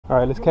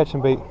Alright, let's catch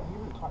some bait.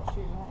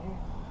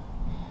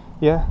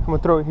 Yeah, I'm gonna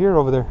throw it here or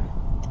over there.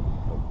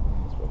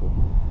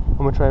 I'm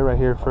gonna try it right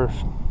here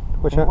first.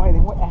 Which one? Why they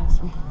won't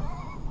ask me?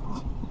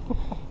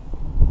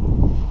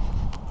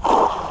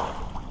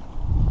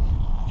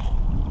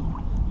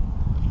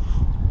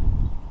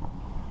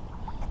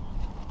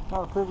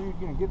 Not a further you're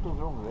gonna get those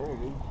over there,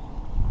 dude.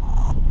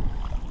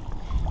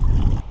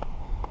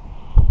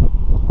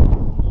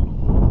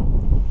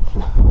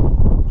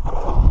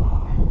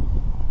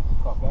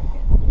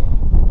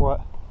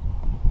 What?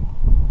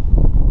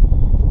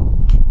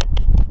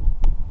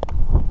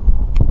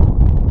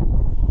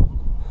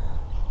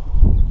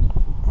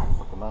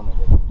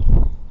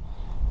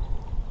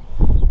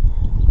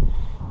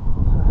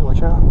 Alright,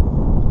 watch out.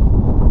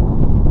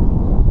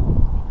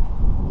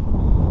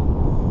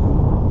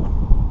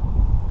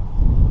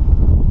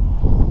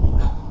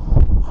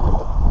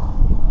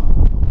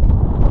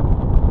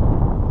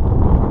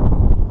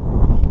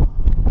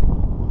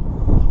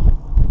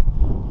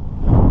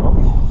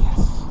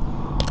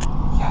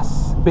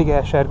 Big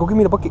ass shad. Go give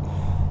me the bucket.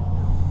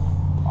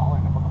 Oh,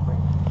 and the fucking break.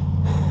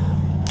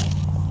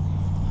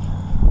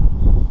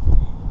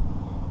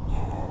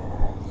 Yes.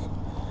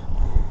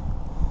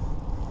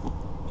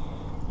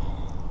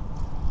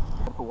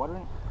 Put water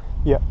in it?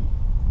 Yeah.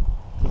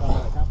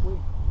 Halfway?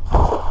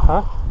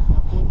 Huh?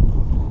 Halfway?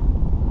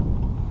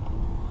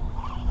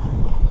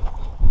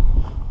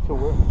 So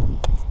where?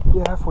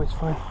 Yeah, halfway's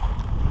fine.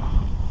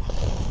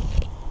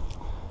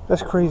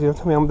 That's crazy. Don't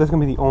tell me that's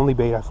gonna be the only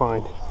bait I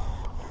find.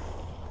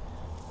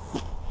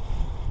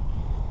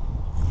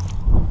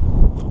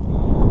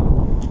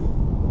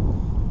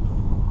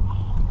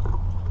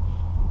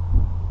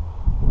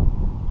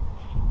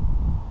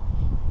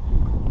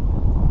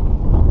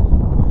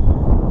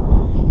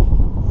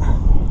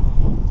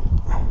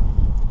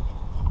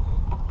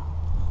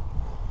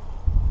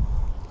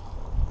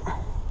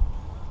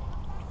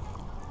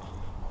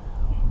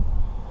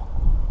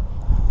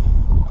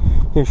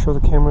 Here, show the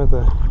camera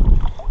the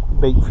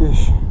bait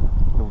fish.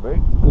 The bait?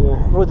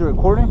 Yeah. Was it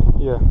recording?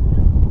 Yeah.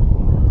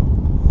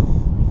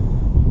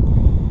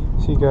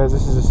 See, guys,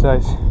 this is the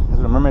size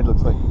That's what a mermaid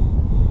looks like.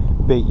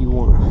 bait you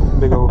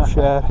want. Big old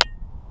shad.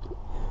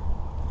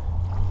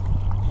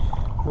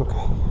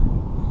 Okay.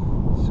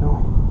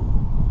 So,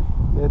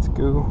 let's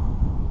go.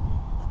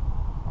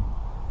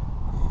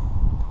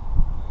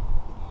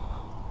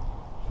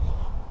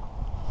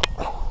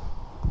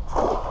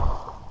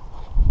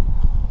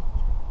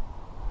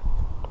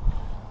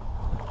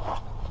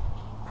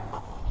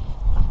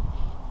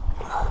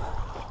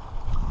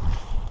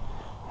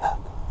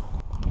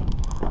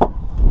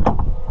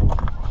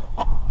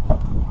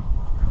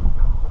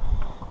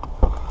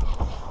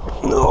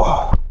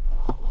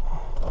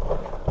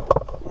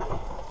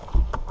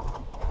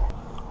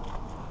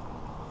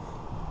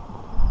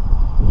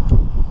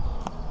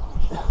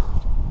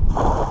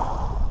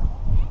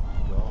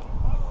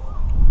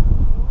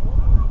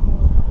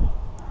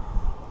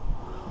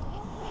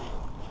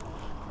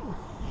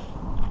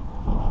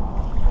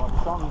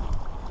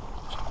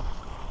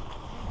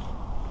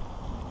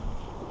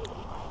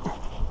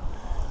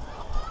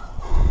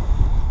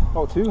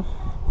 Oh, two?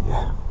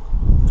 Yeah.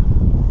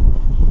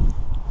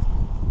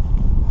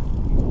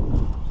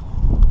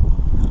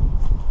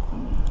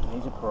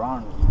 These are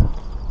piranhas.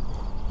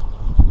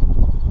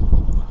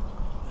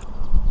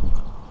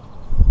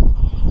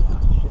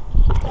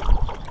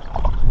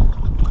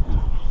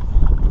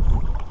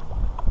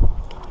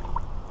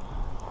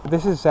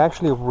 This is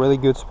actually a really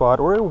good spot,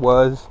 or it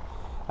was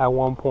at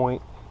one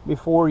point.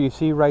 Before, you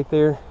see right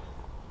there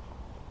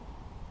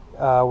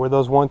where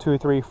those 1, 2,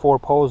 3, 4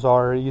 poles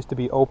are, it used to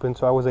be open,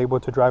 so I was able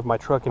to drive my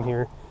truck in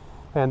here,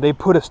 and they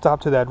put a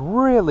stop to that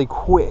really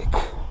quick.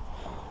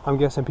 I'm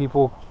guessing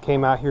people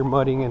came out here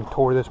mudding and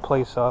tore this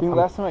place up. I think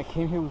last time I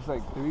came here was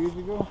like 3 years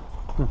ago.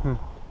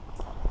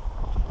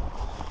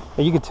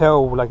 And you could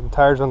tell, like, the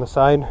tires on the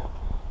side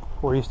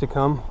where it used to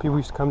come. People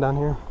used to come down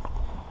here.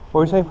 What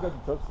were you saying? You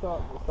got the truck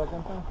stop the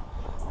second time?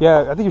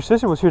 Yeah, I think your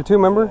sister was here too,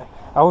 remember? Yeah.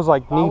 I was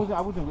like, I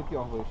wasn't with you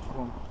all the way.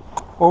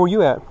 where were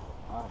you at?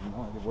 I don't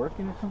know, are they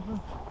working or something?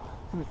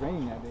 It was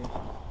raining that day.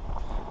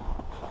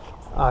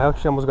 I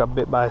actually almost got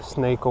bit by a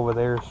snake over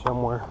there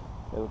somewhere.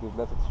 Yeah, look,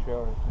 that's a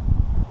trail right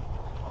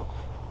there.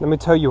 Let me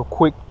tell you a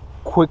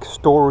quick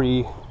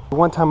story.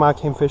 One time I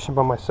came fishing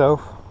by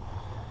myself,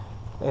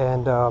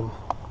 and I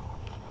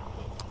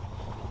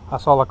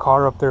saw a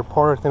car up there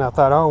parked, and I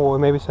thought, oh, well,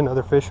 maybe it's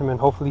another fisherman.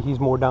 Hopefully he's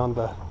more down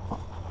the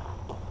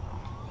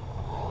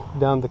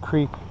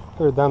creek,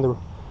 or down the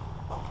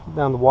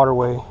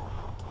waterway.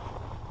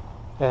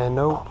 And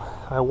nope,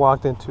 I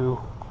walked into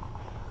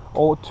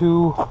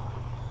two,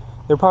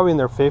 they're probably in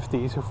their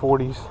 50s or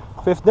 40s.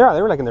 They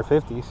were like in their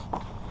 50s.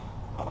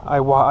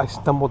 I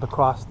stumbled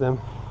across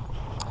them,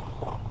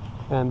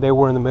 and they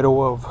were in the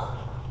middle of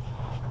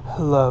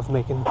love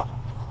making.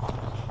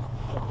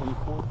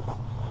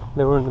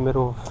 They were in the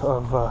middle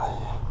of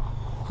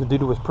the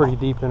dude was pretty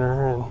deep in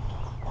her,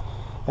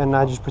 and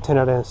I just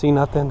pretended I didn't see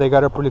nothing. They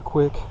got up really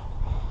quick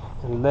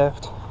and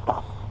left.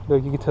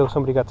 You could tell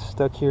somebody got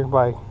stuck here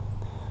by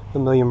the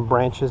million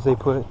branches they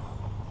put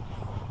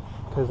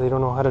because they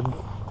don't know how to.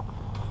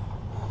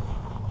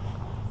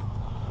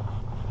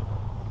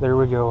 There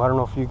we go. I don't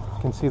know if you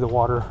can see the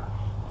water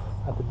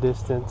at the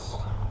distance.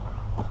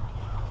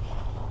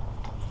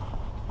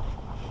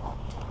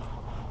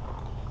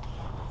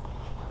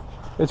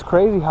 It's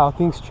crazy how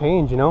things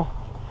change, you know?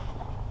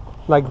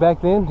 Like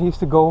back then, he used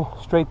to go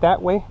straight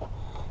that way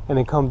and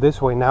then come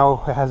this way.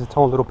 Now it has its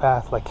own little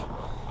path. Like,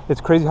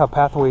 it's crazy how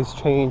pathways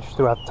change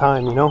throughout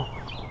time, you know?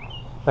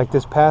 Like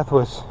this path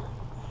was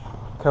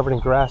covered in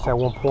grass at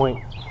one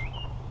point.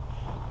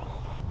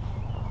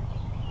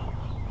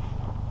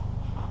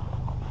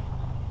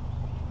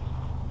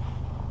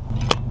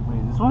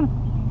 Wait, this one?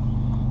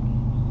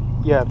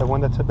 Yeah, the one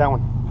that's that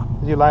one.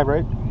 Is he alive,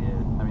 right? Yeah,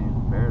 I mean,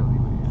 barely,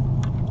 but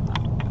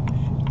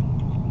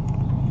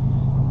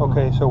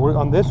yeah. Okay, so we're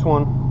on this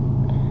one.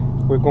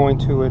 We're going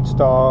to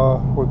install.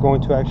 We're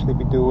going to actually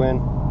be doing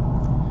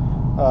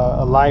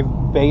a live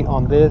bait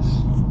on this.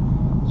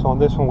 So on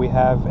this one we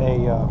have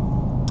a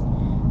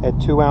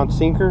 2-ounce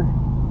sinker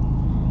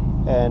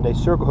and a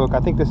circle hook. I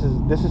think this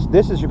should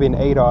be an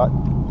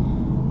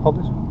 8/0. Hold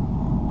this.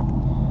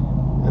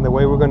 And the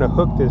way we're gonna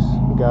hook this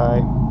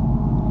guy.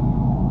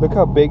 Look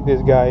how big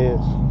this guy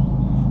is.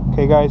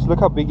 Okay, guys, look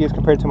how big he is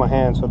compared to my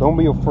hand. So don't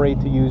be afraid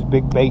to use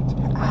big bait.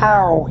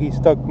 Ow! He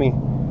stuck me,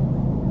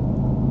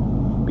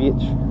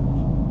 bitch.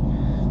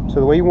 So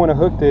the way you want to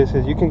hook this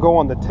is you can go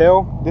on the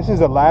tail. This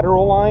is a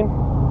lateral line.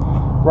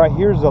 Right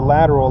here's the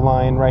lateral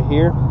line right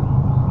here.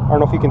 I don't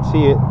know if you can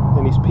see it,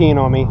 and he's peeing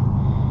on me.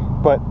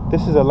 But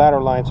this is a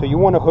lateral line. So you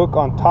want to hook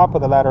on top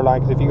of the lateral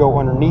line, because if you go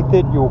underneath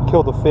it, you'll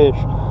kill the fish.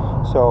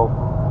 So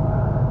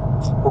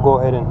we'll go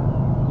ahead and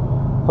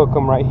hook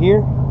them right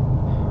here.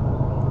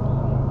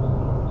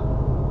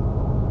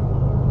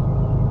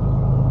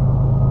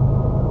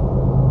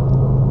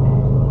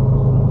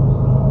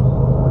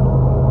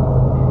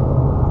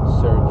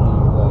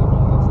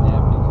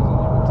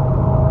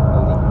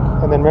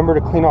 And then remember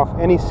to clean off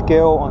any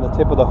scale on the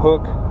tip of the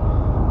hook,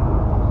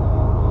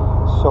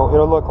 so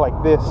it'll look like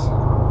this.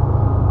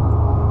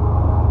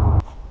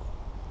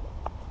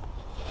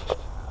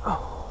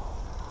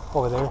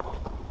 Over there.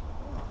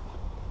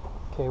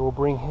 Okay, we'll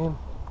bring him.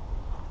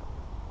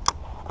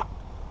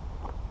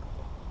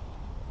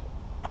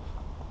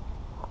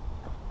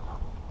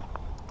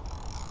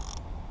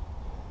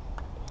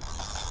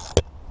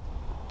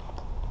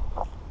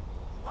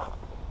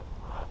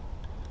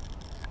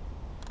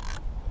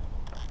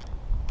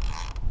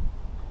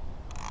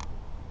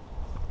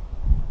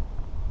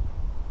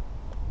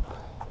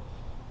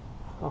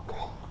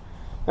 Okay,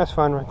 that's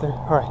fine right there.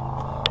 All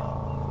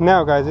right,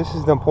 now guys, this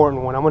is the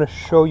important one. I'm going to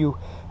show you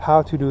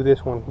how to do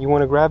this one. You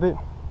want to grab it.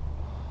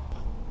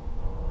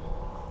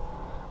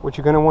 What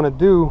you're going to want to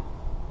do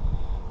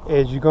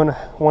is you're going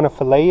to want to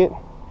fillet it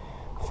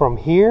from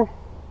here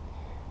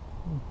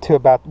to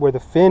about where the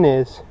fin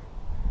is,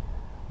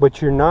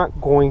 but you're not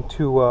going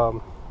to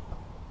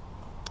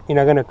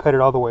cut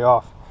it all the way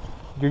off.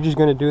 You're just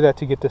going to do that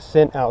to get the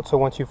scent out. So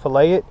once you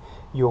fillet it,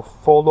 you'll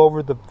fold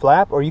over the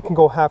flap, or you can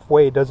go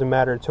halfway. It doesn't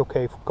matter. It's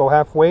okay. Go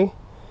halfway,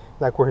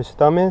 like where his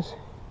thumb is,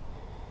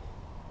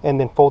 and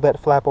then fold that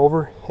flap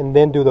over, and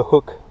then do the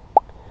hook.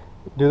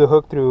 Do the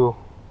hook through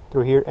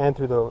here and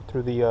through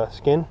the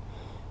skin,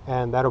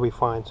 and that'll be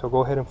fine. So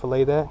go ahead and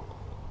fillet that.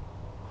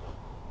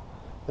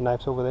 The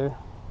knife's over there.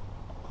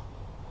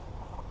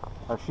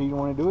 Are sure you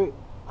want to do it?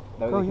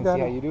 That way they can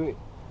see how you do it.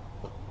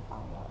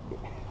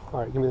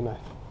 All right, give me the knife.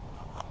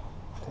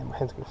 Damn, my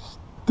hand's gonna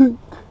stink.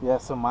 Yeah,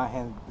 so my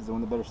hand is the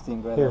one that better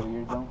stink right here. over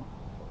here, don't.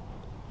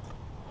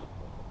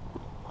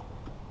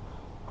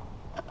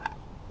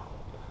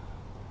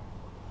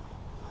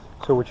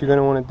 So what you're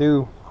gonna want to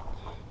do,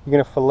 you're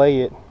gonna fillet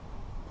it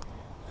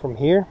from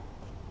here.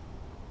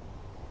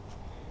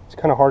 It's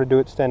kind of hard to do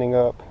it standing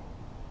up.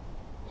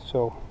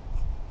 So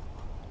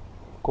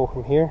go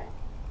from here,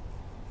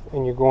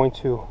 and you're going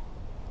to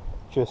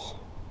just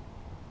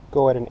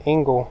go at an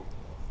angle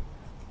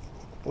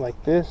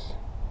like this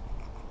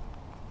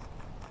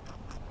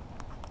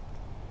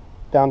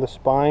down the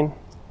spine,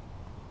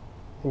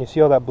 and you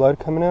see all that blood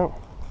coming out?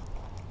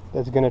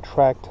 That's going to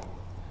attract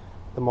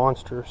the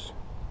monsters.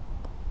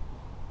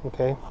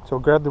 Okay, so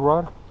grab the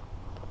rod,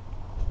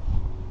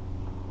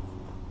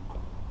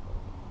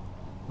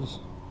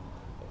 just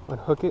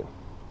unhook it.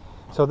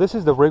 So this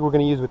is the rig we're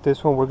going to use with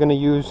this one. We're going to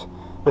use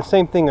the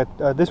same thing.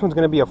 This one's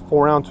going to be a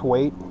 4-ounce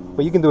weight,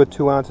 but you can do a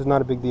 2 ounce. It's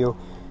not a big deal.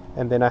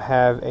 And then I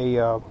have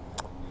a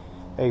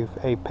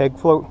peg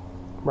float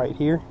right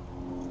here,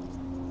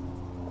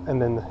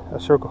 and then a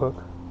circle hook.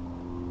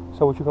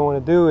 So what you're going to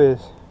want to do is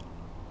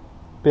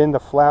bend the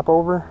flap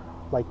over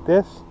like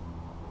this,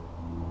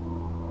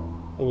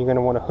 and you're going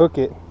to want to hook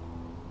it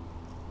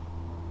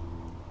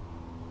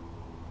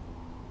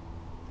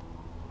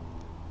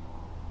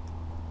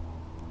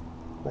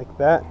like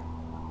that.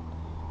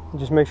 And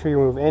just make sure you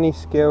remove any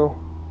scale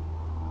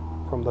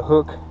from the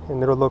hook,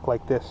 and it'll look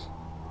like this.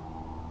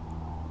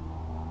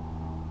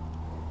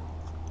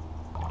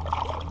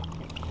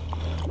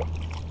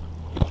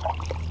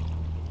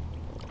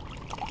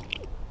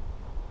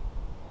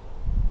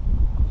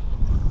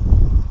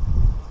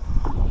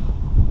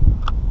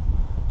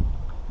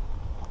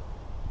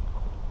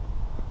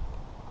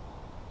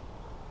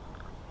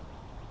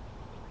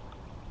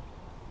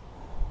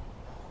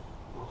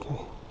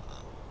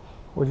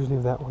 We'll just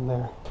leave that one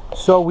there.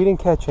 So we didn't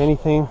catch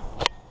anything.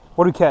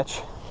 What did we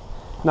catch?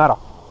 Not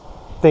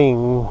a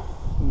thing.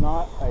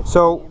 Not a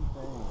so damn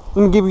thing.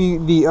 Let me give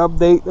you the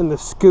update and the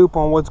scoop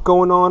on what's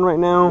going on right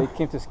now. They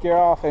came to scare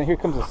off, and here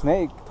comes a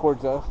snake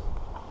towards us.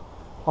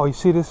 Oh, you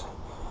see this?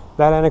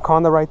 That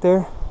anaconda right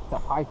there? The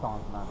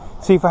python's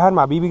not. See, if I had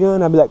my BB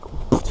gun, I'd be like,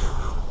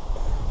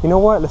 you know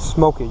what? Let's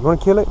smoke it. You want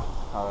to kill it?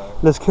 All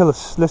right. Let's kill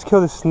this. Let's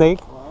kill this snake.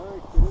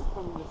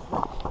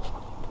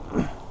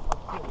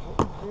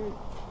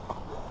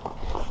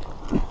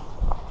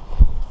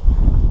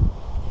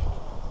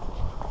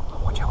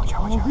 Watch out! Watch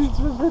out! Watch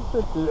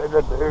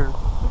out!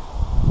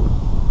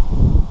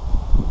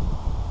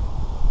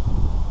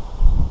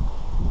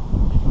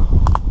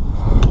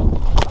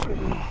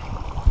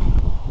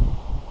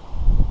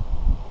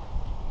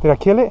 Did I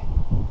kill it?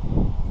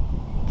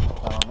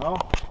 I don't know.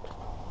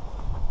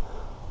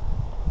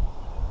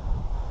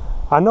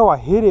 I know I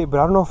hit it, but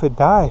I don't know if it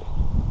died.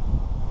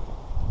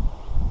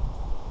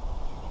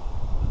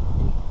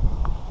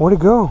 Where'd it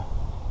go?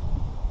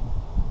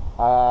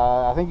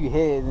 I think you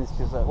hit it, and it's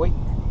just like, wait.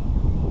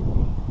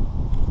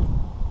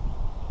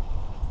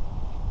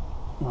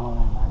 No,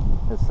 never mind.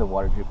 That's the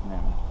water dripping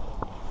there.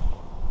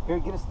 Here,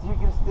 get a stick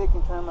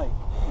and try and like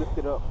lift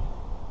it up.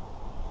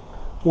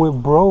 Well, it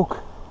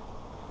broke.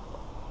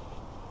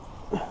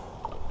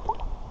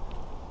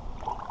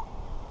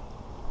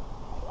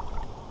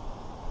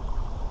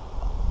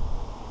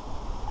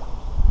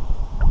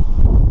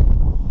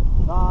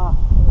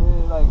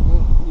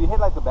 You hit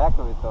like the back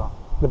of it though.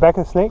 The back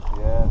of the snake?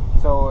 Yeah.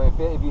 So if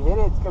you hit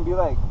it, it's gonna be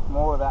like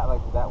more of that,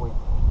 like that way.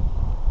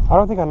 I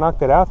don't think I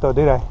knocked it out though,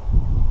 did I?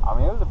 I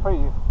mean, it was a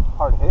pretty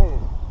hard hit.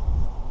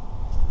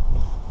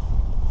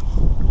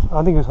 I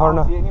don't think it was hard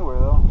I don't enough. see it anywhere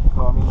though.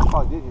 So I mean, you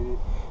probably did hit it.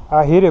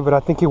 I hit it, but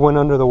I think it went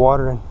under the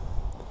water and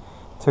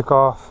took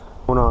off.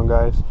 What's going on,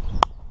 guys?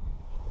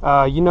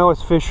 You know,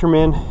 as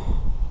fishermen,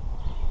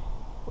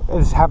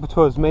 it's happened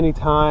to us many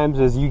times.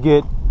 As you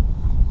get,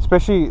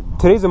 especially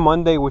today's a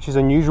Monday, which is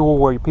unusual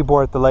where people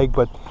are at the lake,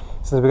 but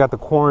since we got the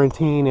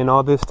quarantine and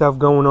all this stuff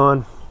going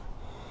on,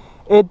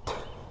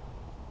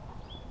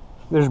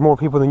 there's more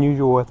people than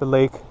usual at the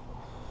lake.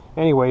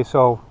 Anyway,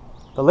 so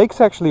the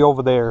lake's actually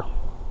over there,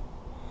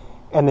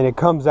 and then it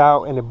comes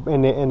out, and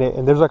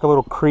there's like a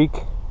little creek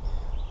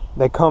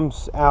that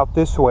comes out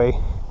this way,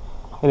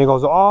 and it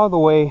goes all the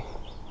way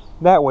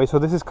that way. So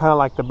this is kind of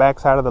like the back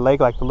side of the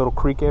lake, like the little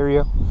creek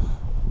area,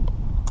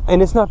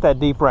 and it's not that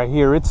deep right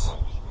here. It's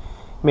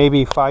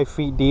maybe 5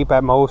 feet deep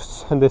at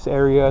most in this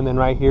area, and then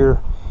right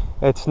here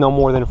it's no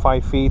more than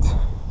 5 feet.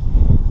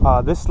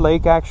 This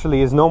lake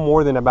actually is no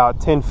more than about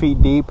 10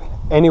 feet deep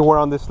anywhere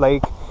on this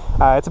lake.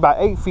 It's about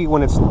 8 feet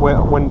when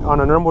on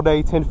a normal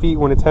day, 10 feet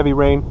when it's heavy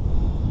rain.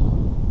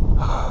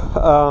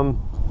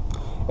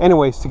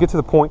 Anyways, to get to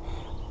the point,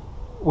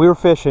 we were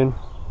fishing,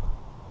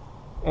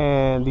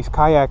 and these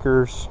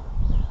kayakers,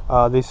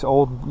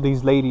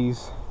 these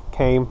ladies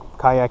came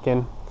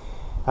kayaking,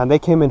 and they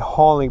came in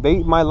hauling.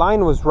 My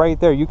line was right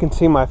there. You can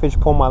see my fish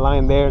pole, my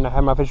line there, and I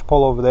have my fish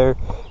pole over there.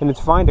 And it's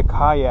fine to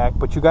kayak,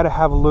 but you got to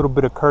have a little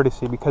bit of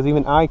courtesy, because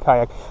even I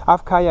kayak.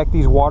 I've kayaked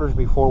these waters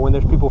before when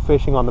there's people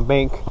fishing on the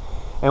bank,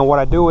 and what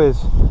I do is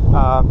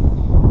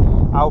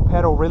I'll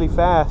pedal really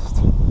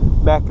fast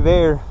back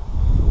there,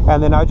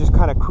 and then I just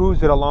kind of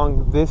cruise it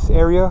along this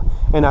area,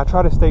 and I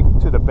try to stay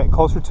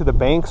closer to the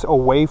banks,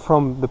 away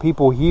from the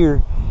people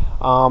here.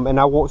 And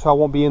I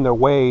won't be in their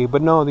way.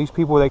 But no, these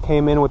people that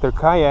came in with their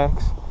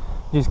kayaks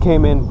just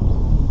came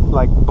in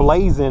like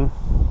blazing,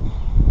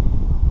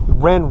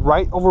 ran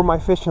right over my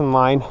fishing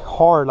line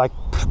hard, like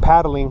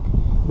paddling.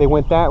 They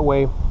went that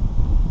way,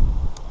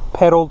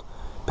 paddled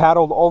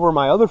over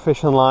my other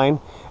fishing line,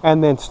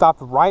 and then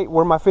stopped right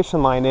where my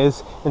fishing line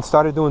is and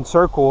started doing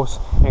circles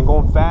and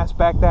going fast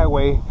back that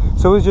way.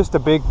 So it was just a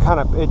big kind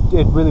of,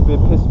 it really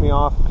pissed me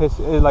off.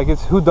 Like,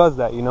 it's, who does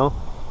that, you know?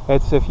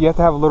 It's, if you have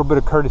to have a little bit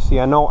of courtesy.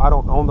 I know I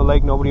don't own the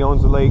lake, nobody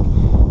owns the lake,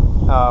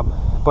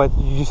 but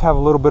you just have a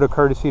little bit of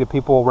courtesy to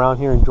people around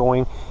here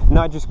enjoying,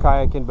 not just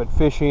kayaking, but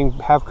fishing.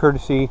 Have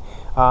courtesy,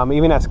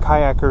 even as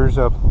kayakers.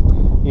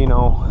 You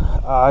know,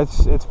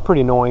 it's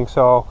pretty annoying.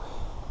 So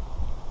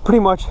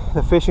pretty much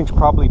the fishing's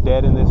probably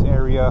dead in this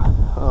area,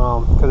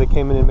 because they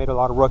came in and made a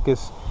lot of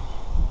ruckus.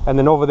 And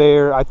then over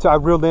there, I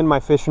reeled in my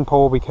fishing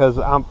pole, because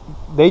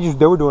they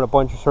were doing a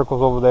bunch of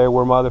circles over there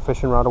where my other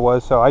fishing rod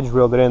was, so I just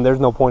reeled it in. There's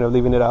no point of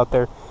leaving it out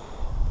there.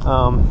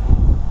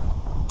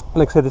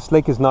 Like I said, this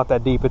lake is not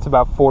that deep. It's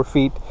about 4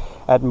 feet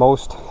at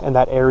most in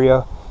that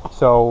area.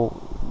 So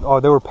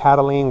they were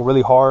paddling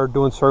really hard,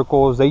 doing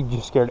circles. They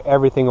just scared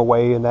everything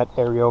away in that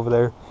area over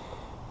there.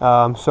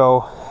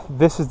 So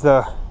this is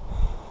the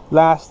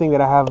last thing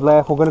that I have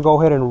left. We're gonna go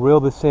ahead and reel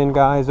this in,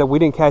 guys. We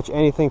didn't catch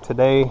anything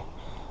today,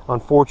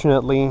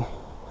 unfortunately,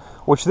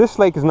 which this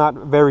lake is not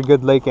a very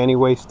good lake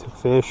anyways to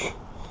fish.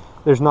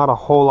 There's not a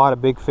whole lot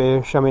of big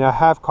fish. I mean, I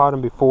have caught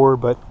them before,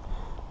 but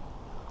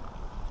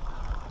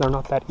they're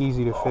not that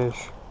easy to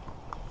fish.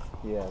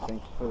 Yeah,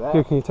 thank you for that.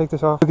 Here, can you take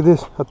this off? Look at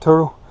this. A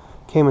turtle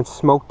came and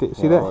smoked it.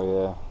 See that?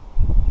 Oh,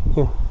 yeah.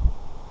 Here.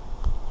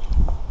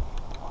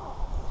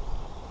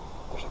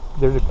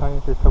 There's a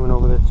kayaker coming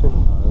over there too.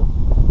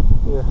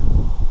 Yeah.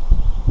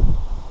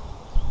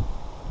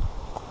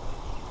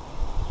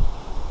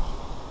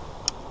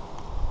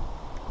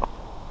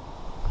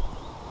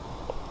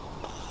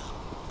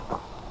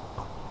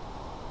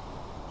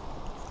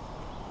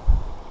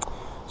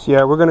 So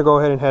yeah, we're gonna go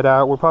ahead and head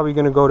out. We're probably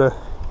gonna go to.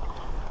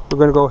 We're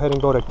gonna go ahead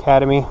and go to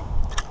Academy.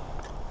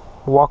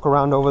 Walk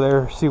around over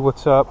there, see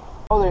what's up.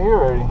 Oh, they're here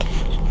already.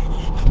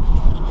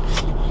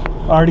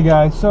 Alrighty,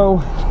 guys.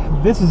 So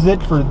this is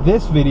it for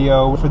this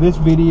video. For this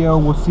video,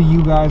 we'll see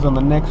you guys on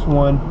the next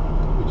one.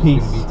 Which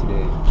Peace. is gonna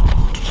be today.